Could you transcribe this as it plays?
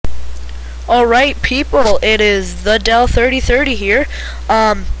Alright people, it is the Dell 3030 here.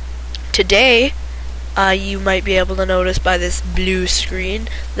 Today, you might be able to notice by this blue screen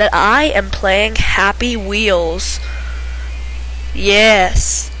that I am playing Happy Wheels.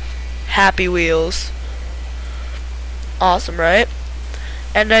 Yes, Happy Wheels. Awesome, right?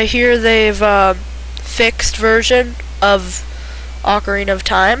 And I hear they've fixed version of Ocarina of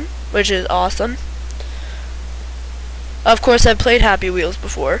Time, which is awesome. Of course, I've played Happy Wheels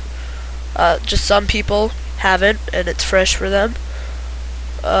before. Just some people haven't, and it's fresh for them.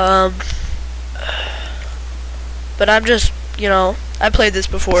 But I'm just, I played this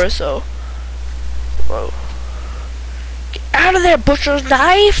before, so. Whoa. Get out of there, butcher's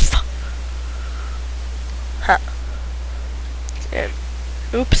knife! Huh. And,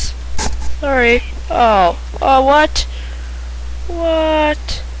 oops. Sorry. Oh, what?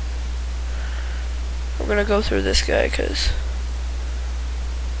 What? I'm gonna go through this guy, cause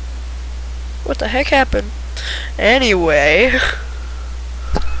what the heck happened? Anyway,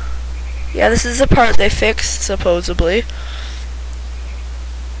 yeah, this is the part they fixed, supposedly.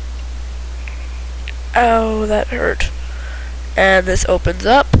 Oh, that hurt. And this opens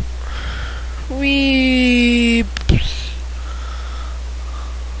up. Whee!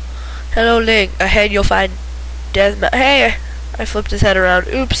 Hello, Link. Ahead you'll find Death. Hey! I flipped his head around.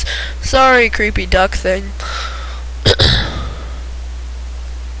 Oops. Sorry, creepy duck thing.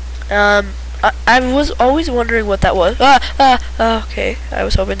 I was always wondering what that was. Okay. I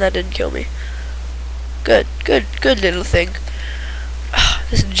was hoping that didn't kill me. Good little thing.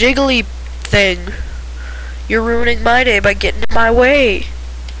 This jiggly thing. You're ruining my day by getting in my way.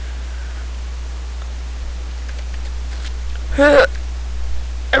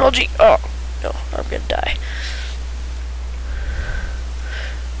 MLG. Oh, no. I'm gonna die.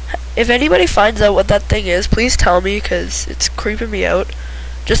 If anybody finds out what that thing is, please tell me, cause it's creeping me out.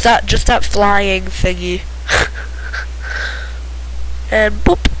 Just that flying thingy. And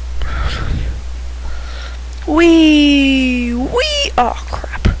boop. Wee. Oh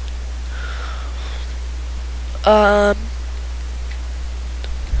crap.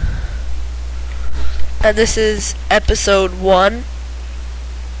 And this is episode 1.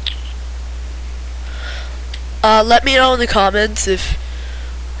 Let me know in the comments if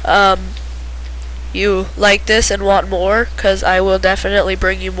you like this and want more, cause I will definitely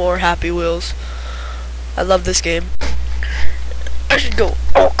bring you more Happy Wheels. I love this game. I should go.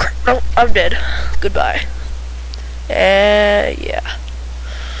 Oh crap! No, I'm dead. Goodbye. Yeah.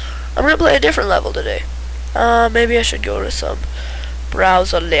 I'm gonna play a different level today. Maybe I should go to some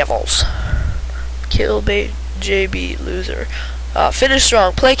browser levels. Kill JB loser. Finish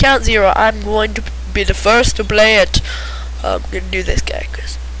strong. Play count 0. I'm going to be the first to play it. I'm gonna do this guy,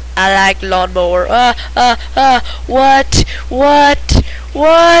 cause I like lawnmower. What?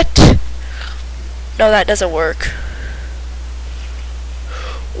 No, that doesn't work.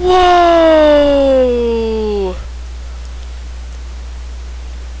 Whoa!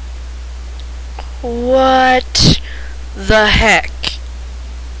 What the heck?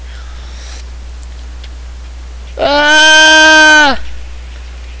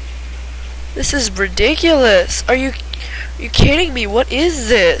 This is ridiculous. Are you kidding me? What is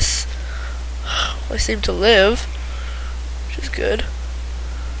this? Well, I seem to live, which is good.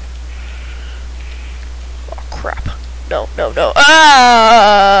 Oh crap. No.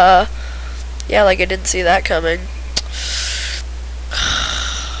 Yeah, like I didn't see that coming.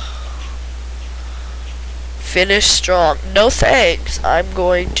 Finish strong. No thanks. I'm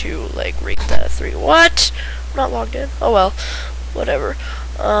going to rate that a 3. What? I'm not logged in. Oh well. Whatever.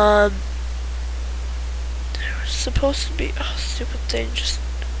 Supposed to be stupid thing. Just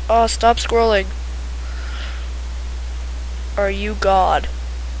stop scrolling. Are you God?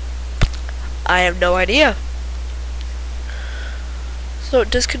 I have no idea. So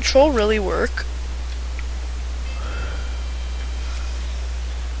does control really work?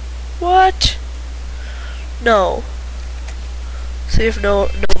 What? No. See if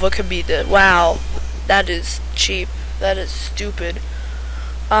Nova can beat it. Wow, that is cheap. That is stupid.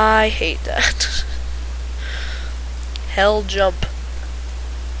 I hate that. Hell jump.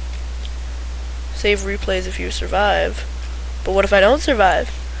 Save replays if you survive. But what if I don't survive?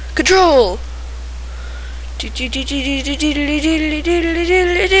 Control!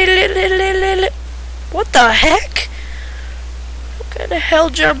 What the heck? What kind of hell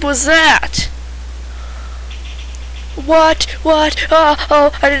jump was that? What?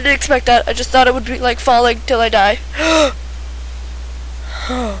 Oh, I didn't expect that. I just thought it would be like falling till I die.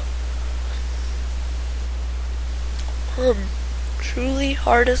 Truly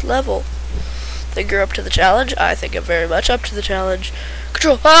hardest level. Think you're up to the challenge? I think I'm very much up to the challenge.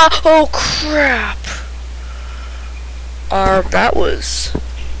 Control. Ah! Oh, crap! That was...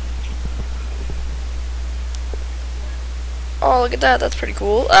 Oh, look at that. That's pretty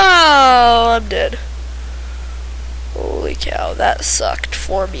cool. Oh, I'm dead. Holy cow, that sucked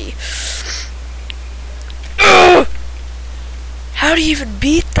for me. How do you even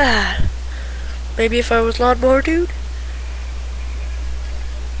beat that? Maybe if I was Lawnmower Dude?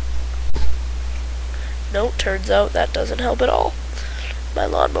 No, turns out that doesn't help at all. My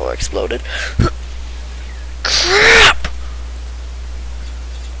lawnmower exploded. Crap!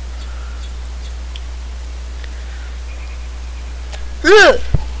 Ugh!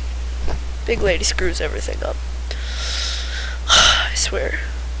 Big lady screws everything up. I swear.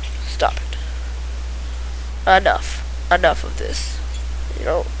 Stop it. Enough. Enough of this. You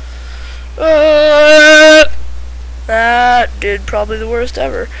know. That did probably the worst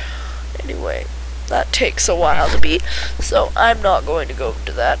ever. Anyway, that takes a while to beat, so I'm not going to go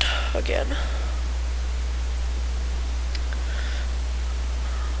into that again.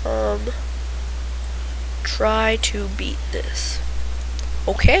 Try to beat this.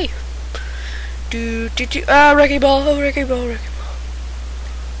 Okay. Wrecking ball, oh, wrecking ball, wrecking ball.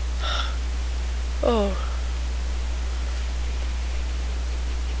 Oh.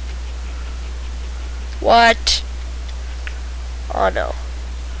 What? Oh no.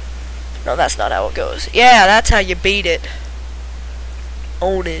 No, that's not how it goes. Yeah, that's how you beat it.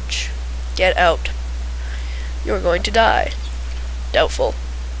 Ownage. Get out. You're going to die. Doubtful.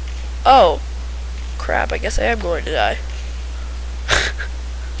 Oh. Crap, I guess I am going to die.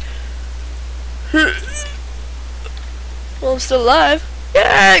 Well, I'm still alive.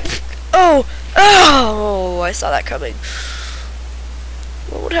 Yeah. Oh. Oh, I saw that coming.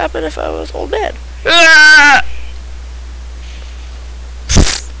 What would happen if I was old man?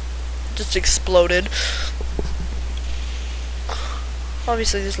 Just exploded.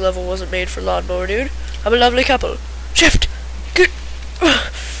 Obviously this level wasn't made for Lawnmower Dude. I'm a lovely couple. Shift! Good.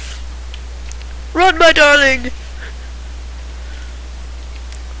 Run, my darling!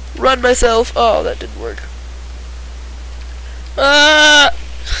 Run myself. Oh, that didn't work.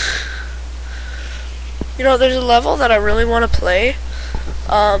 You know, there's a level that I really want to play.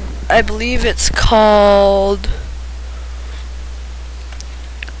 I believe it's called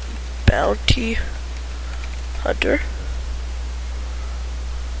Bounty Hunter.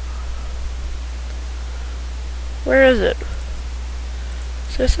 Where is it?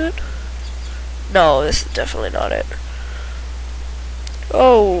 Is this it? No, this is definitely not it.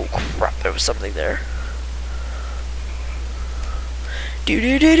 Oh crap, there was something there.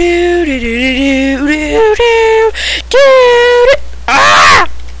 Ah!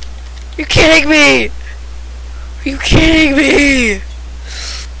 You're kidding me! Are you kidding me?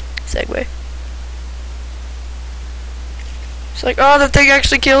 Segway. It's like, oh, that thing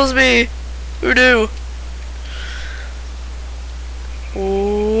actually kills me. Who knew?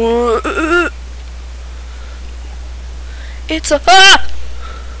 It's a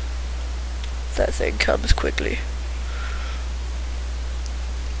That thing comes quickly.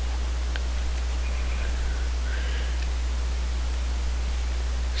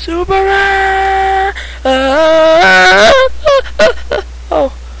 Superman!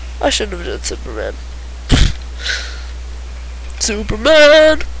 Oh, I shouldn't have done Superman.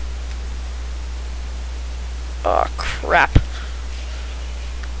 Superman! Oh crap.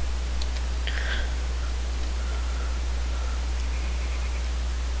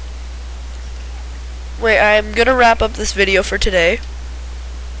 Wait, I'm gonna wrap up this video for today.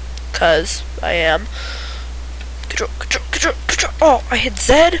 'Cause I am. Control. Oh, I hit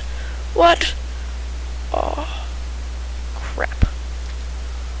Z? What? Oh, crap.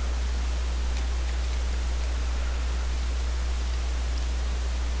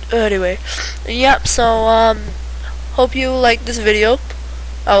 Anyway, yep, so, hope you liked this video.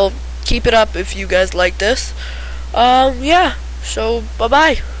 I'll keep it up if you guys like this. Yeah, so,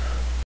 bye-bye.